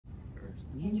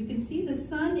And you can see the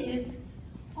sun is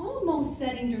almost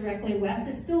setting directly west.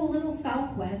 It's still a little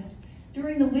southwest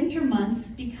during the winter months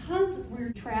because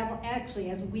we're actually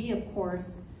as we of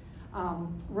course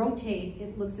rotate,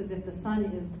 it looks as if the sun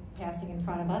is passing in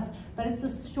front of us, but it's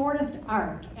the shortest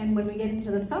arc. And when we get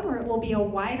into the summer, it will be a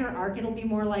wider arc. It'll be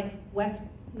more like west,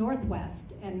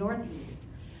 northwest, and northeast.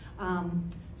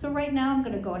 So right now I'm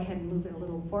going to go ahead and move it a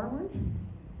little forward.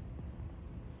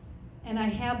 And I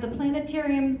have the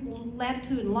planetarium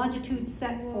latitude and longitude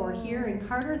set for here in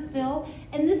Cartersville.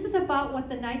 And this is about what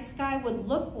the night sky would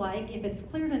look like if it's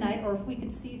clear tonight or if we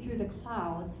could see through the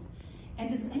clouds. And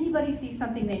does anybody see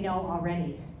something they know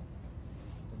already?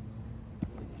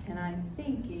 And I'm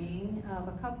thinking of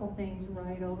a couple things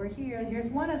right over here. Here's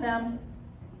one of them.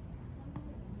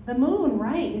 The moon,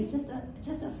 right? It's just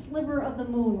a sliver of the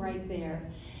moon right there.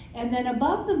 And then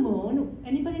above the moon,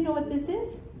 anybody know what this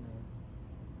is?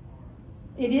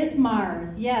 It is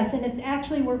Mars, yes, and it's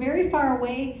actually, we're very far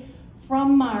away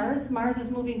from Mars. Mars is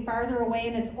moving farther away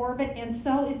in its orbit, and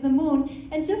so is the moon.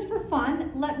 And just for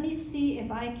fun, let me see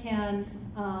if I can,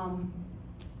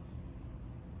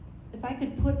 if I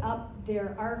could put up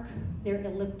their arc, their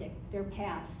elliptic, their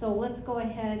path. So let's go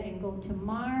ahead and go to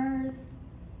Mars,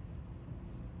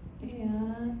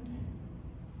 and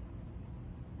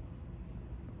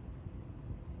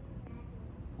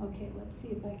okay, let's see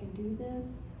if I can do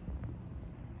this.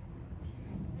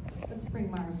 Let's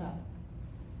bring Mars up.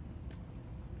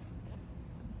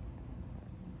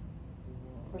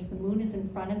 Of course, the moon is in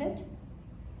front of it,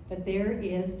 but there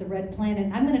is the red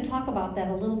planet. I'm going to talk about that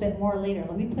a little bit more later.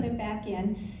 Let me put it back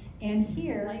in. And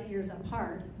here, light years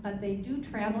apart, but they do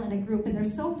travel in a group, and they're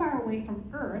so far away from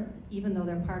Earth, even though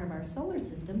they're part of our solar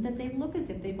system, that they look as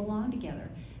if they belong together.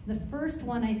 The first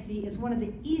one I see is one of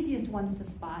the easiest ones to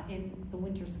spot in the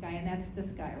winter sky, and that's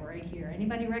this guy right here.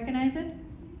 Anybody recognize it?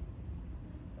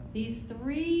 These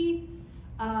three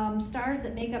stars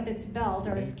that make up its belt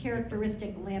are its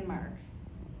characteristic landmark.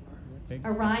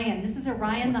 Orion, this is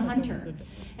Orion the Hunter.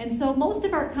 And so most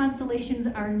of our constellations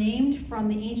are named from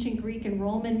the ancient Greek and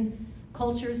Roman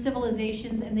cultures,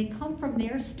 civilizations, and they come from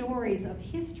their stories of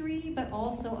history, but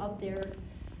also of their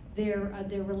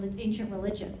ancient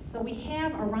religions. So we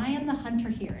have Orion the Hunter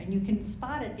here, and you can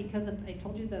spot it because of, I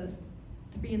told you those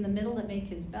three in the middle that make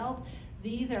his belt.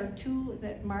 These are two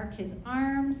that mark his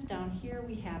arms. Down here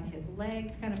we have his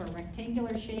legs, kind of a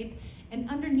rectangular shape. And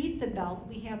underneath the belt,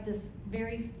 we have this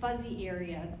very fuzzy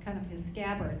area. It's kind of his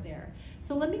scabbard there.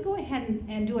 So let me go ahead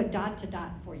and do a dot to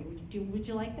dot for you. Would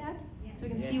you like that? Yeah. So we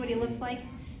can see what he looks like?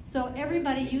 So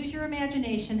everybody use your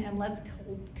imagination and let's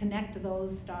connect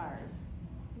those stars.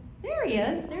 There he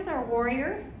is. There's our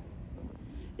warrior.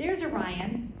 There's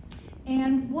Orion.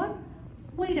 And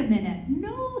wait a minute,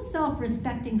 no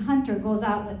self-respecting hunter goes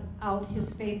out without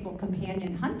his faithful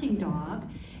companion hunting dog.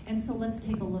 And so let's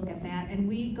take a look at that. And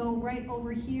we go right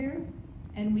over here,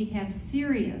 and we have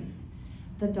Sirius,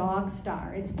 the dog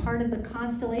star. It's part of the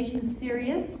constellation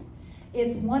Sirius.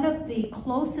 It's one of the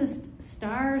closest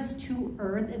stars to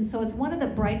Earth, and so it's one of the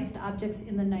brightest objects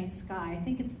in the night sky. I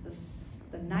think it's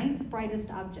the ninth brightest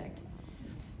object.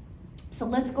 So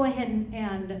let's go ahead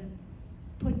and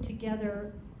put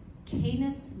together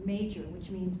Canis Major,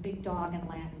 which means big dog in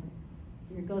Latin.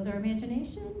 Here goes our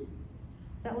imagination.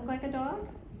 Does that look like a dog?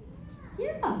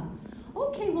 Yeah.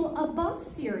 Okay, well, above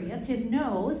Sirius, his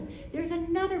nose, there's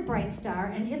another bright star,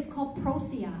 and it's called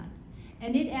Procyon.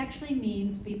 And it actually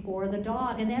means before the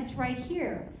dog, and that's right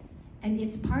here. And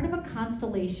it's part of a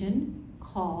constellation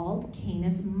called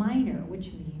Canis Minor,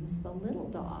 which means the little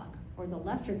dog, or the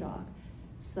lesser dog.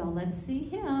 So let's see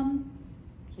him.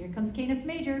 Here comes Canis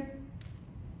Major.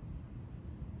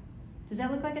 Does that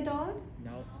look like a dog?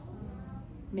 No.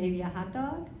 Maybe a hot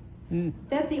dog?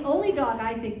 That's the only dog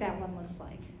I think that one looks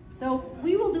like. So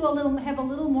we will have a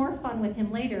little more fun with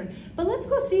him later. But let's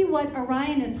go see what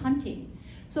Orion is hunting.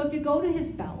 So if you go to his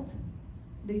belt,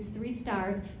 these three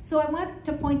stars, so I want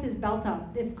to point this belt out.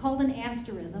 It's called an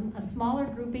asterism. A smaller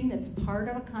grouping that's part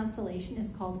of a constellation is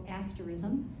called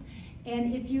asterism.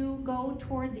 And if you go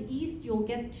toward the east, you'll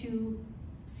get to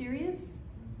Sirius.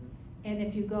 And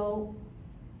if you go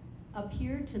up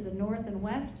here to the north and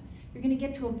west, you're going to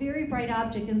get to a very bright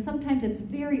object, and sometimes it's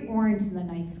very orange in the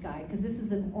night sky, because this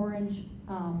is an orange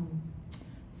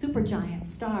supergiant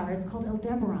star. It's called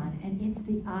Aldebaran, and it's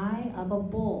the eye of a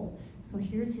bull. So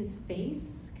here's his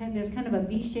face. There's kind of a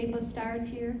V shape of stars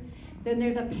here. Then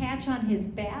there's a patch on his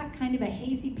back, kind of a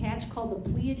hazy patch called the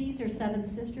Pleiades, or Seven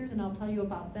Sisters, and I'll tell you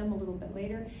about them a little bit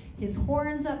later. His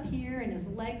horns up here and his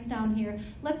legs down here.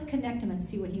 Let's connect him and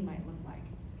see what he might look like.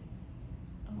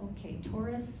 Okay,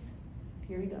 Taurus.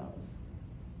 Here he goes.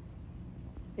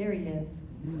 There he is.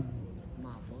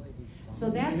 So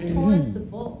that's Taurus the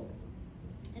bull.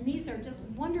 And these are just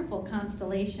wonderful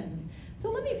constellations.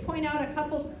 So let me point out a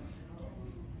couple.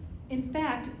 In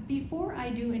fact, before I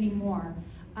do any more,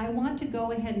 I want to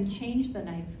go ahead and change the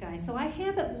night sky. So I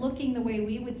have it looking the way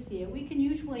we would see it. We can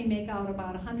usually make out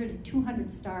about 100 to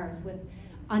 200 stars with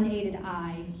unaided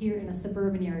eye here in a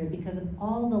suburban area because of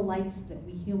all the lights that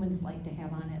we humans like to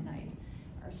have on at night.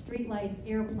 Our street lights,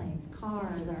 airplanes,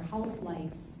 cars, our house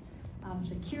lights,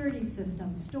 security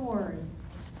systems, stores,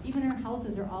 even our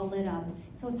houses are all lit up.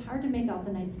 So it's hard to make out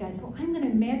the night sky. So I'm gonna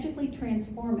magically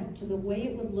transform it to the way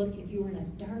it would look if you were in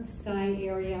a dark sky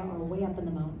area or way up in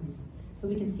the mountains. So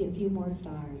we can see a few more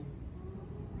stars.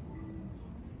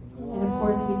 And of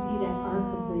course we see that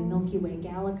arc of the Milky Way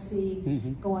galaxy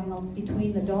going on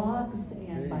between the dogs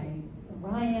and by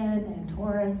Orion and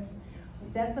Taurus.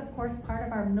 That's of course part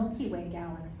of our Milky Way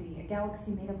galaxy, a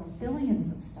galaxy made up of billions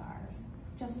of stars,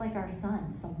 just like our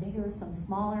sun, some bigger, some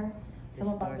smaller, some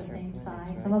about the same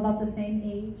size, some about the same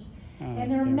age.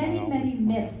 And there are many, many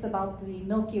myths about the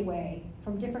Milky Way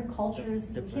from different cultures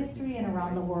through history and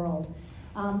around the world.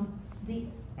 The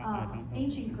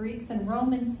ancient Greeks and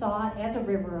Romans saw it as a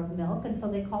river of milk, and so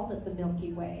they called it the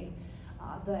Milky Way.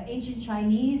 The ancient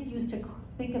Chinese used to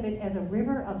think of it as a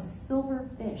river of silver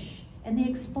fish, and they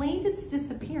explained its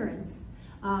disappearance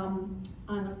on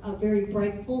a very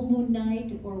bright full moon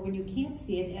night, or when you can't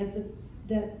see it, as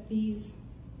that these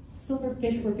silver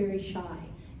fish were very shy,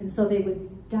 and so they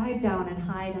would dive down and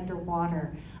hide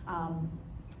underwater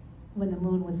when the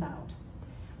moon was out.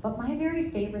 But my very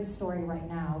favorite story right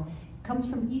now comes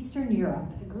from Eastern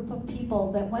Europe, a group of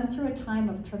people that went through a time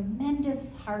of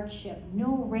tremendous hardship.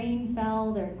 No rain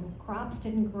fell, their crops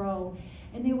didn't grow,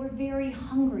 and they were very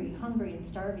hungry and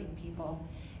starving people.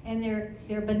 And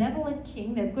their benevolent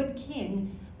king, their good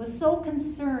king, was so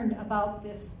concerned about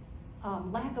this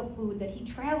lack of food that he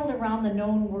traveled around the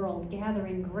known world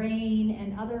gathering grain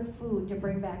and other food to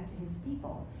bring back to his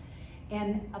people.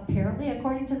 And apparently,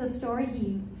 according to the story,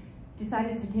 he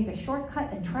decided to take a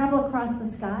shortcut and travel across the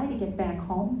sky to get back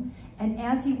home. And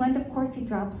as he went, of course, he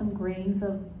dropped some grains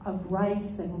of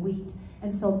rice and wheat.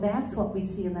 And so that's what we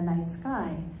see in the night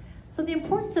sky. So the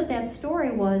importance of that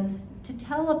story was to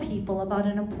tell a people about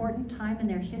an important time in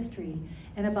their history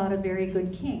and about a very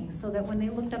good king, so that when they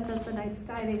looked up at the night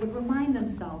sky, they would remind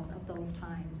themselves of those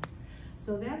times.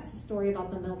 So that's the story about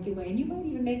the Milky Way, and you might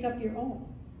even make up your own.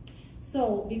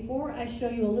 So before I show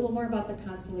you a little more about the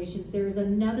constellations, there is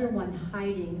another one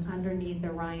hiding underneath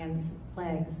Orion's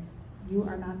legs. You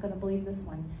are not going to believe this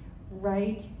one.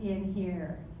 Right in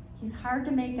here. He's hard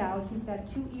to make out. He's got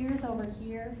 2 ears over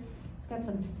here. He's got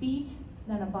some feet,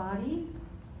 then a body.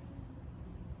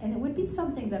 And it would be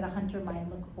something that a hunter might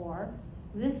look for.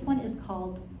 This one is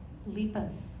called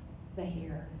Lepus, the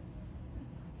hare.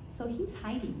 So he's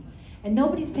hiding. And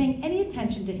nobody's paying any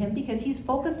attention to him because he's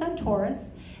focused on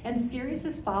Taurus, and Sirius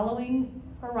is following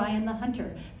Orion the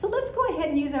hunter. So let's go ahead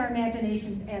and use our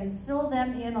imaginations and fill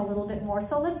them in a little bit more.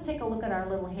 So let's take a look at our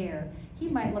little hare. He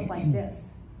might look like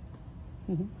this.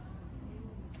 And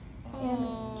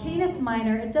Canis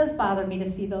Minor, it does bother me to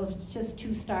see those just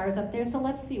 2 stars up there, so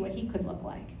let's see what he could look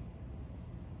like.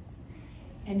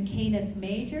 And Canis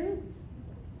Major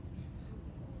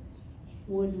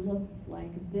would look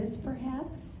like this,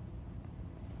 perhaps.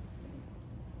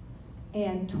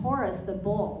 And Taurus, the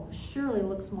bull, surely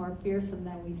looks more fearsome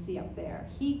than we see up there.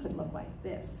 He could look like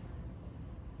this.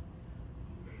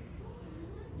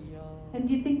 And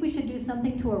do you think we should do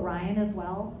something to Orion as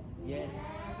well? Yes.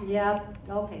 Yep.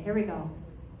 Okay, here we go.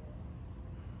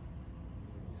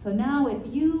 So now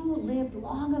if you lived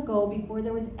long ago before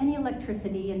there was any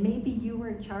electricity, and maybe you were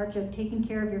in charge of taking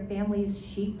care of your family's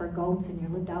sheep or goats, and you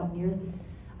lived out near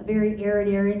a very arid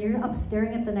area, and you're up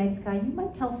staring at the night sky, you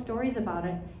might tell stories about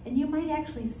it, and you might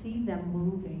actually see them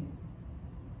moving.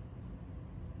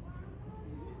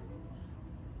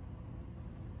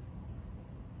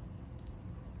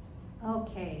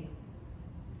 Okay,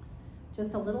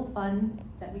 just a little fun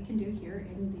that we can do here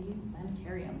in the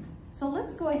planetarium. So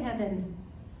let's go ahead and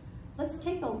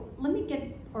let me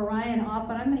get Orion off,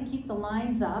 but I'm going to keep the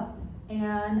lines up,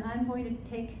 and I'm going to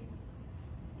take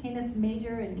Canis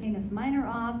Major and Canis Minor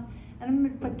off, and I'm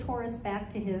going to put Taurus back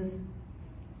to his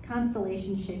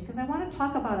constellation shape, because I want to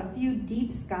talk about a few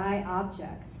deep sky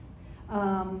objects.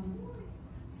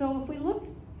 So if we look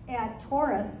at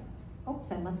Taurus,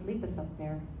 oops, I left Lepus up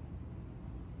there.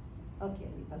 Okay,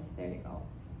 Lepus, there you go.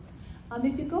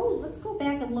 If you go, let's go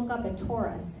back and look up at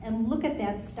Taurus and look at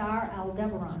that star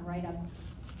Aldebaran right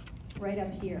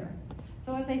up here.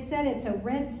 So as I said, it's a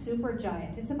red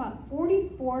supergiant. It's about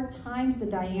 44 times the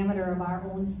diameter of our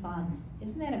own sun.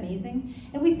 Isn't that amazing?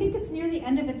 And we think it's near the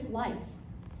end of its life.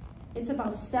 It's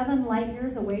about 7 light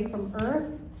years away from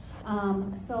Earth.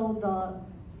 So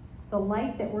the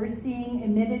light that we're seeing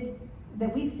emitted,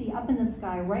 that we see up in the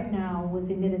sky right now, was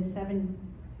emitted seven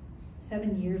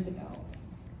years ago.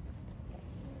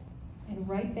 And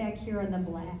right back here on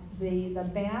the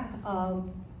back of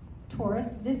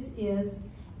Taurus, this is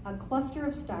a cluster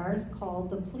of stars called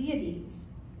the Pleiades,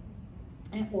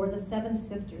 or the 7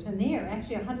 sisters, and they are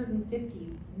actually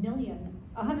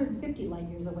 150 light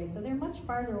years away, so they're much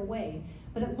farther away,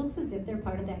 but it looks as if they're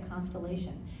part of that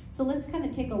constellation. So let's kind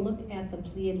of take a look at the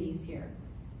Pleiades here.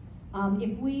 Let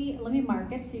me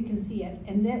mark it so you can see it,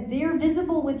 and they are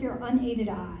visible with your unaided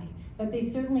eye, but they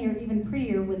certainly are even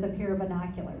prettier with a pair of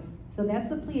binoculars. So that's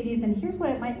the Pleiades, and here's what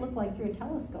it might look like through a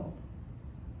telescope.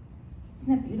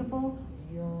 Isn't that beautiful?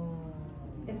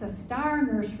 It's a star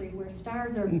nursery where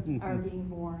stars are being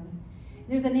born.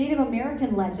 There's a Native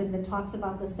American legend that talks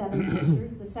about the 7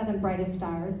 sisters, the 7 brightest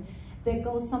stars, that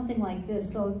goes something like this.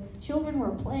 So children were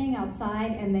playing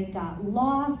outside and they got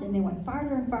lost and they went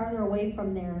farther and farther away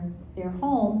from their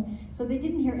home, so they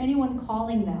didn't hear anyone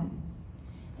calling them.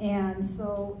 And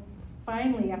so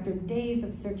finally, after days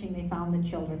of searching, they found the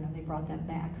children and they brought them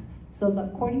back. So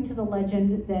according to the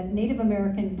legend, that Native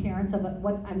American parents of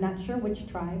what, I'm not sure which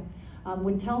tribe,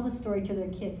 would tell the story to their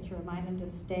kids to remind them to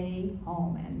stay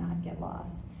home and not get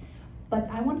lost. But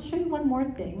I want to show you one more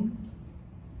thing.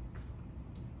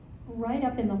 Right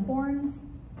up in the horns,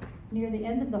 near the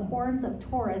end of the horns of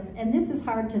Taurus, and this is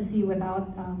hard to see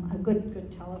without a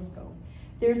good telescope.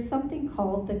 There's something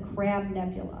called the Crab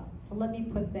Nebula. So let me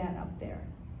put that up there.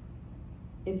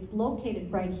 It's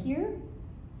located right here,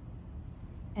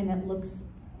 and it looks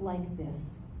like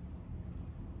this.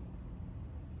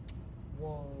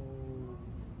 Whoa.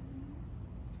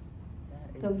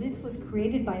 So this was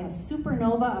created by a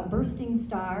supernova, a bursting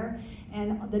star,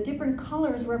 and the different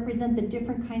colors represent the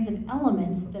different kinds of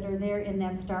elements that are there in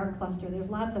that star cluster. There's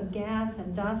lots of gas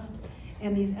and dust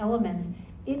and these elements.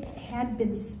 It had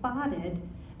been spotted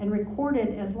and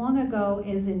recorded as long ago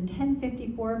as in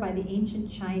 1054 by the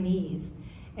ancient Chinese.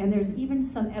 And there's even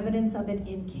some evidence of it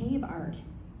in cave art.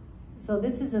 So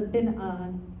this has been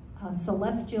a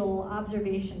celestial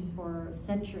observation for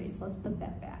centuries. Let's put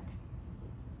that back.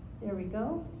 There we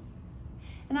go.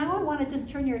 And now I want to just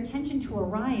turn your attention to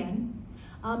Orion.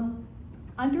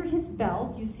 Under his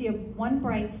belt, you see one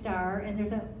bright star, and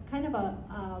there's a kind of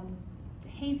a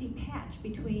hazy patch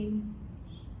between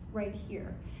right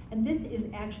here. And this is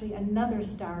actually another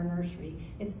star nursery.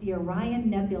 It's the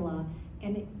Orion Nebula,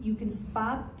 and you can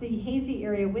spot the hazy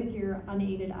area with your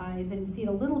unaided eyes and see it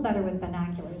a little better with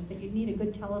binoculars, but you need a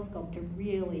good telescope to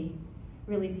really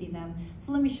see them.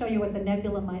 So let me show you what the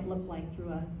nebula might look like through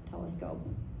a telescope.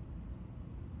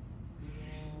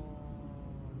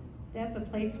 That's a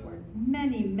place where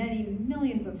many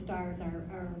millions of stars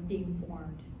are being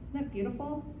formed. Isn't that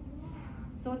beautiful?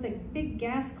 So it's a big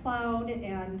gas cloud,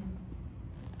 and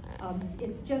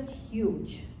it's just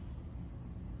huge.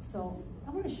 So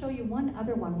I want to show you one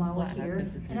other one while we're here,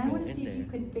 and I want to see if you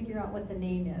could figure out what the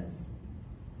name is.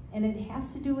 And it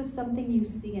has to do with something you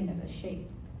see in it, a shape.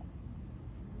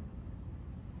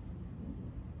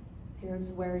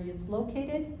 Here's where it's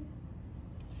located.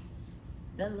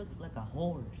 That looks like a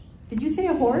horse. Did you say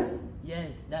a horse?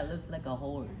 Yes, that looks like a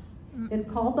horse. It's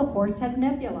called the Horsehead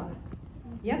Nebula.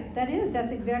 Yep, that is.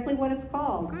 That's exactly what it's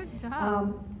called. Good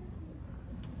job.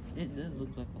 It does look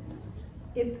like a horse.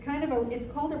 It's kind of it's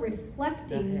called a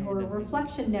reflecting or a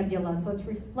reflection nebula. So it's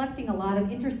reflecting a lot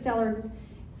of interstellar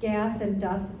gas and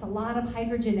dust. It's a lot of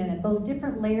hydrogen in it. Those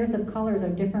different layers of colors are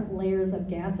different layers of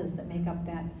gases that make up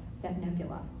that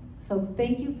nebula. So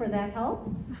thank you for that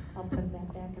help. I'll put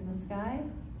that back in the sky.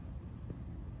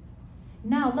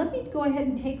 Now let me go ahead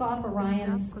and take off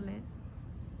Orion's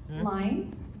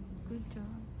line. Good job.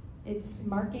 It's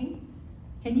marking.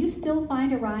 Can you still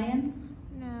find Orion?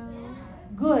 No.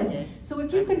 Good. Yes. So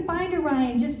if you can find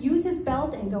Orion, just use his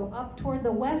belt and go up toward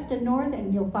the west and north,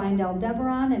 and you'll find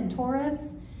Aldebaran and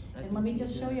Taurus. And let me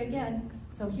just show you again.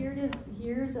 So here it is.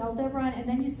 Here's Aldebaran, and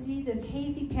then you see this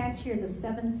hazy patch here, the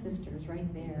 7 sisters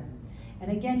right there.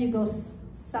 And again, you go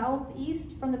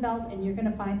southeast from the belt, and you're going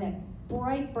to find that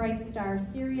bright star,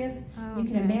 Sirius. Oh, you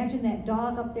can okay. imagine that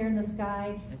dog up there in the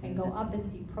sky, and go up and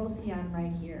see Procyon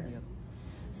right here. Yep.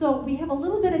 So we have a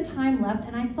little bit of time left,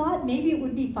 and I thought maybe it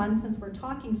would be fun, since we're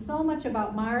talking so much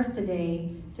about Mars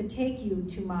today, to take you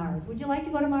to Mars. Would you like to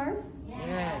go to Mars?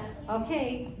 Yes.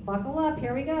 Okay, buckle up,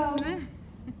 here we go.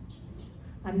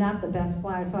 I'm not the best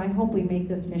flyer, so I hope we make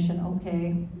this mission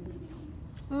okay.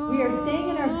 We are staying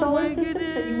in our solar system,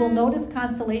 so you will notice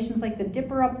constellations like the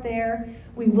Dipper up there.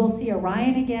 We will see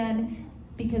Orion again.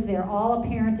 because they're all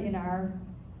apparent in our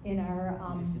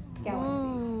galaxy.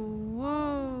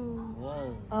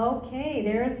 Whoa. Okay,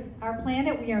 there's our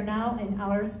planet. We are now in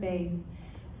outer space.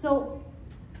 So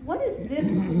what is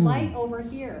this light over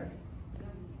here?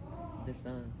 The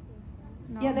sun.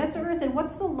 No. Yeah, that's Earth. And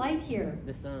what's the light here?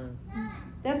 The sun.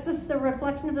 That's the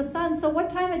reflection of the sun. So what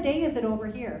time of day is it over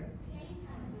here?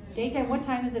 Daytime. What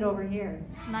time is it over here?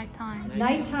 Nighttime.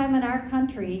 Nighttime in our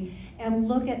country. And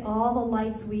look at all the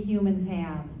lights we humans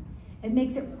have. It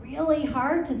makes it really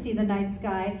hard to see the night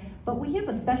sky, but we have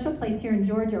a special place here in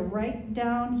Georgia, right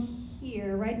down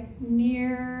here, right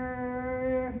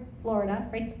near Florida,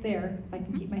 right there, if I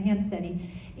can keep my hand steady.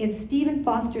 It's Stephen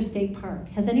Foster State Park.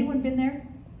 Has anyone been there?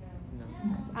 No.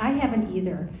 I haven't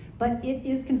either, but it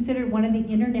is considered one of the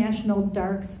international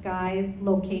dark sky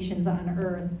locations on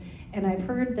Earth. And I've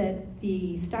heard that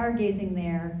the stargazing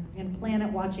there and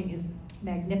planet watching is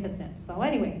magnificent. So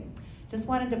anyway, just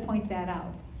wanted to point that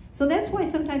out. So that's why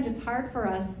sometimes it's hard for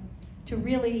us to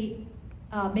really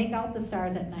make out the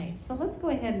stars at night. So let's go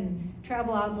ahead and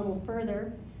travel out a little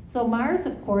further. So Mars,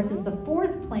 of course, is the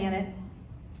 4th planet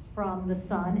from the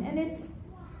sun, and it's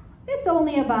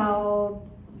only about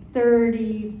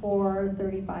 34,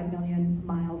 35 million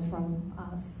miles from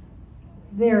us.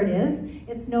 There it is.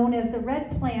 It's known as the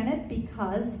red planet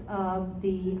because of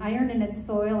the iron in its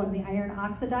soil, and the iron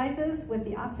oxidizes with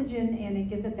the oxygen and it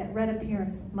gives it that red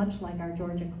appearance, much like our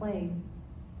Georgia clay.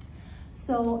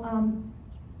 So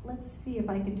let's see if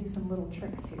I can do some little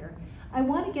tricks here. I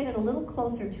want to get it a little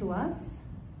closer to us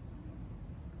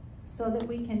so that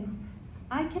we can,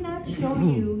 I cannot show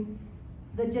you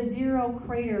the Jezero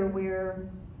crater where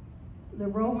the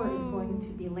rover is going to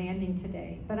be landing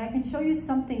today, but I can show you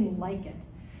something like it.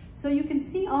 So you can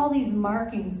see all these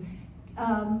markings.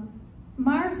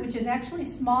 Mars, which is actually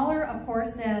smaller, of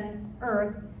course, than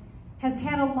Earth, has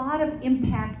had a lot of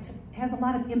impact, has a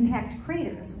lot of impact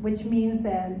craters, which means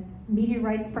that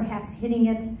meteorites perhaps hitting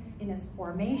it in its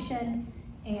formation,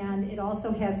 and it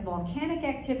also has volcanic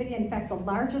activity. In fact, the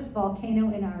largest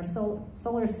volcano in our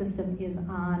solar system is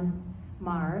on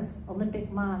Mars, Olympic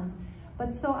Mons.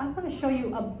 But so I'm going to show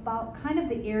you about kind of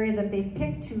the area that they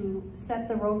picked to set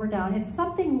the rover down. It's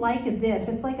something like this.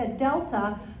 It's like a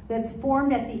delta that's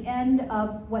formed at the end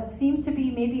of what seems to be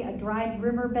maybe a dried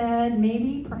riverbed,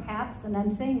 maybe, perhaps, and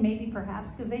I'm saying maybe,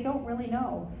 perhaps, because they don't really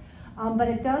know. But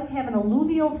it does have an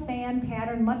alluvial fan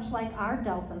pattern, much like our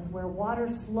deltas, where water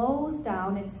slows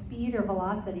down its speed or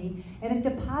velocity, and it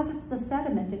deposits the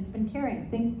sediment it's been carrying.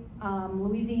 Think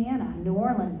Louisiana, New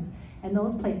Orleans, and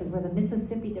those places where the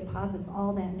Mississippi deposits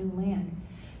all that new land.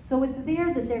 So it's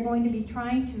there that they're going to be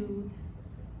trying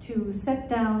to set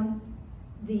down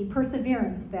the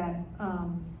Perseverance, that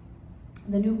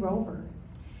the new rover.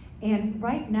 And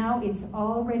right now it's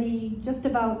already just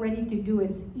about ready to do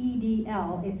its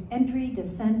EDL, its entry,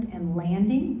 descent, and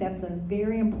landing. That's a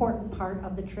very important part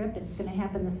of the trip. It's going to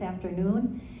happen this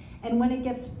afternoon. And when it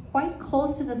gets quite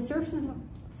close to the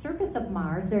surface of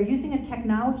Mars, they're using a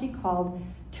technology called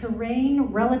terrain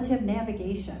relative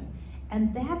navigation.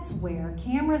 And that's where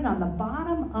cameras on the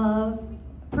bottom of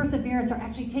Perseverance are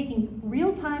actually taking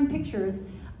real-time pictures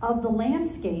of the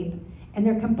landscape, and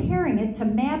they're comparing it to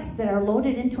maps that are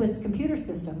loaded into its computer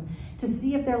system to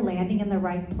see if they're landing in the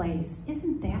right place.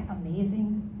 Isn't that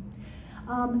amazing?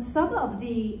 Some of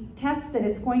the tests that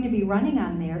it's going to be running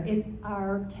on there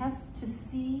are tests to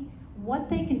see what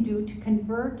they can do to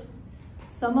convert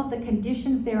some of the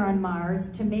conditions there on Mars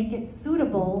to make it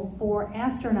suitable for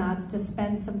astronauts to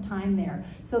spend some time there.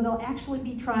 So they'll actually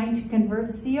be trying to convert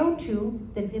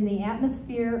CO2 that's in the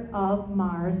atmosphere of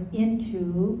Mars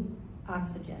into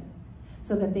oxygen,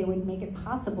 so that they would make it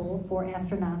possible for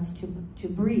astronauts to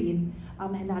breathe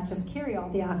and not just carry all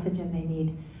the oxygen they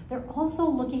need. They're also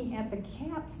looking at the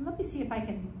caps. Let me see if I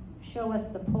can show us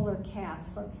the polar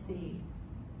caps. Let's see.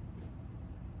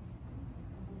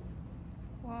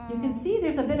 Wow. You can see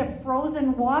there's a bit of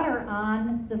frozen water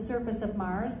on the surface of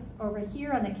Mars. Over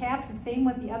here on the caps, the same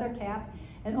with the other cap.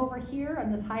 And over here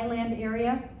on this highland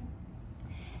area.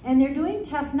 And they're doing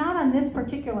tests, not on this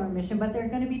particular mission, but they're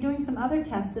going to be doing some other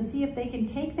tests to see if they can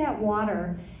take that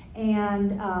water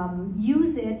and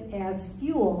use it as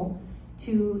fuel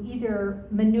to either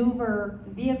maneuver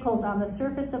vehicles on the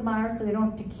surface of Mars so they don't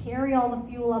have to carry all the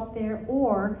fuel up there,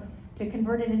 or to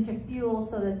convert it into fuel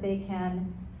so that they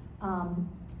can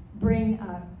bring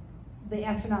the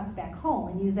astronauts back home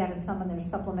and use that as some of their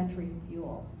supplementary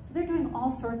fuel. So they're doing all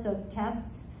sorts of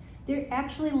tests. They're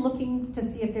actually looking to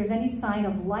see if there's any sign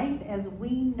of life as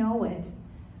we know it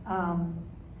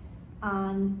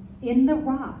in the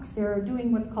rocks. They're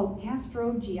doing what's called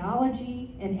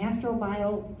astrogeology and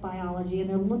astrobiology, and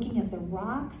they're looking at the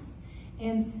rocks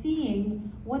and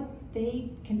seeing what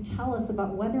they can tell us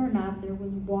about whether or not there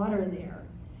was water there.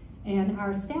 And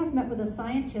our staff met with a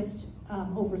scientist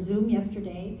over Zoom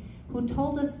yesterday who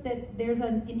told us that there's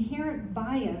an inherent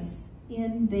bias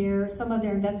in some of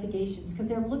their investigations because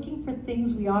they're looking for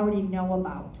things we already know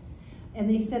about. And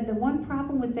they said the one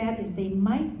problem with that is they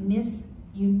might miss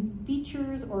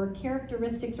features or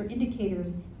characteristics or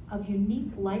indicators of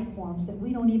unique life forms that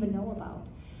we don't even know about.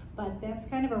 But that's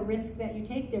kind of a risk that you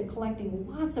take. They're collecting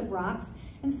lots of rocks.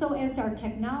 And so as our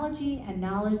technology and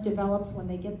knowledge develops, when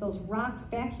they get those rocks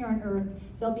back here on Earth,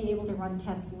 they'll be able to run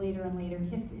tests later and later in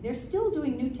history. They're still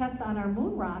doing new tests on our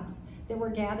moon rocks that were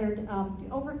gathered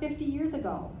over 50 years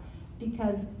ago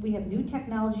because we have new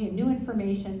technology and new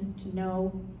information to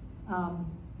know.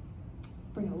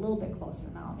 Bring it a little bit closer,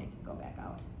 now I'll make it go back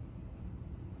out.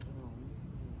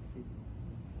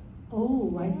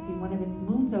 Oh, I see one of its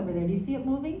moons over there. Do you see it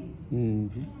moving?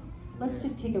 Mm-hmm. Let's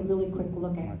just take a really quick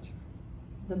look at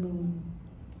the moon.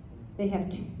 They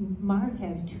have Mars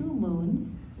has 2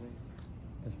 moons.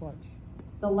 Let's watch.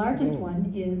 The largest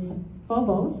one is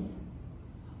Phobos,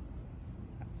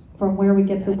 from where we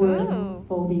get the word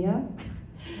phobia.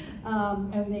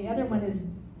 And the other one is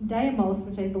Deimos,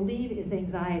 which I believe is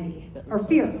anxiety, or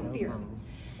fear.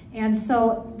 And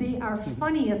so they are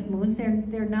funniest moons.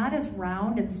 They're not as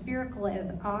round and spherical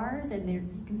as ours, and you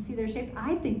can see their shape.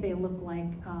 I think they look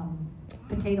like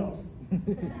potatoes.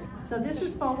 So this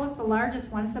is Phobos, the largest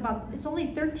one. It's only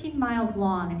 13 miles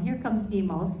long, and here comes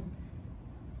Deimos.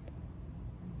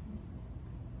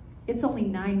 It's only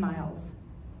 9 miles.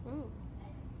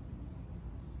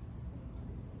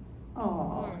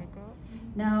 Oh.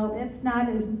 Now, it's not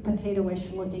as potato-ish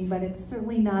looking, but it's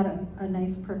certainly not a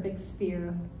nice, perfect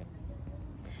sphere.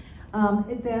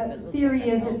 The theory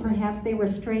is that perhaps they were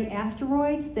stray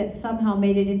asteroids that somehow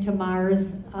made it into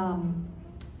Mars.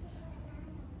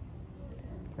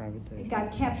 It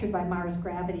got captured by Mars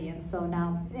gravity, and so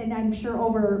now, and I'm sure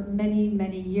over many,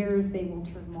 many years, they will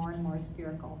turn more and more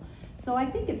spherical. So I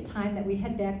think it's time that we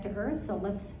head back to Earth, so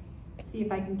let's see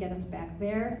if I can get us back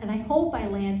there. And I hope I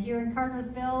land here in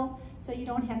Cartersville, so you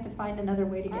don't have to find another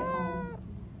way to get home.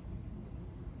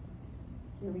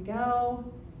 Here we go.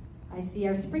 I see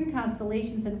our spring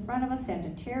constellations in front of us,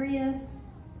 Sagittarius,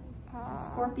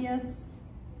 Scorpius.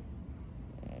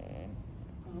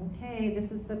 Okay,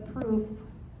 this is the proof.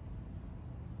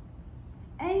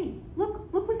 Hey, look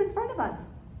who's in front of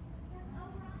us.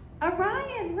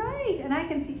 Orion, right. And I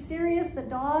can see Sirius, the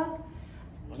dog,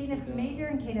 Canis Major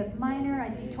and Canis Minor. I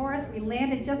see Taurus. We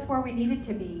landed just where we needed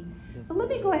to be. So let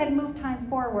me go ahead and move time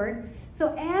forward.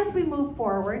 So as we move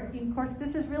forward, of course,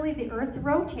 this is really the Earth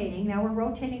rotating. Now we're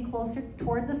rotating closer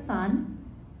toward the sun.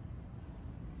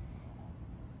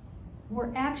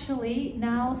 We're actually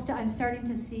now, I'm starting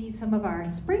to see some of our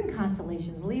spring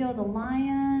constellations. Leo the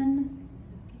Lion,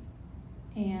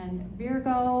 and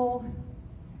Virgo,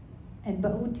 and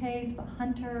Bootes the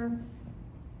Hunter.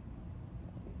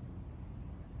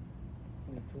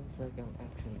 It feels like I'm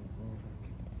actually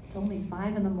It's only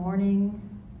 5 in the morning.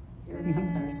 Here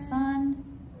comes our sun,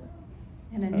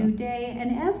 and a new day.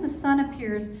 And as the sun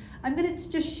appears, I'm going to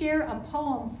just share a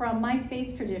poem from my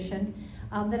faith tradition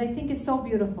that I think is so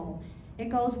beautiful. It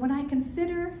goes, when I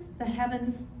consider the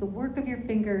heavens, the work of your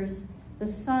fingers, the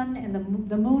sun and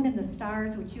the moon and the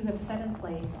stars which you have set in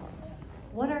place,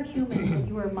 what are humans that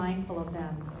you are mindful of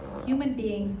them? Human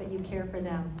beings that you care for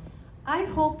them. I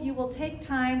hope you will take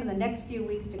time in the next few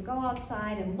weeks to go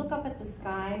outside and look up at the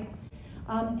sky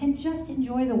and just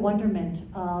enjoy the wonderment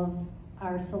of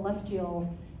our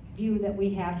celestial view that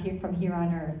we have here from here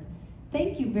on Earth.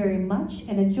 Thank you very much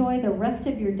and enjoy the rest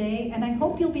of your day, and I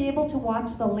hope you'll be able to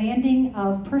watch the landing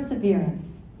of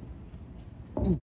Perseverance.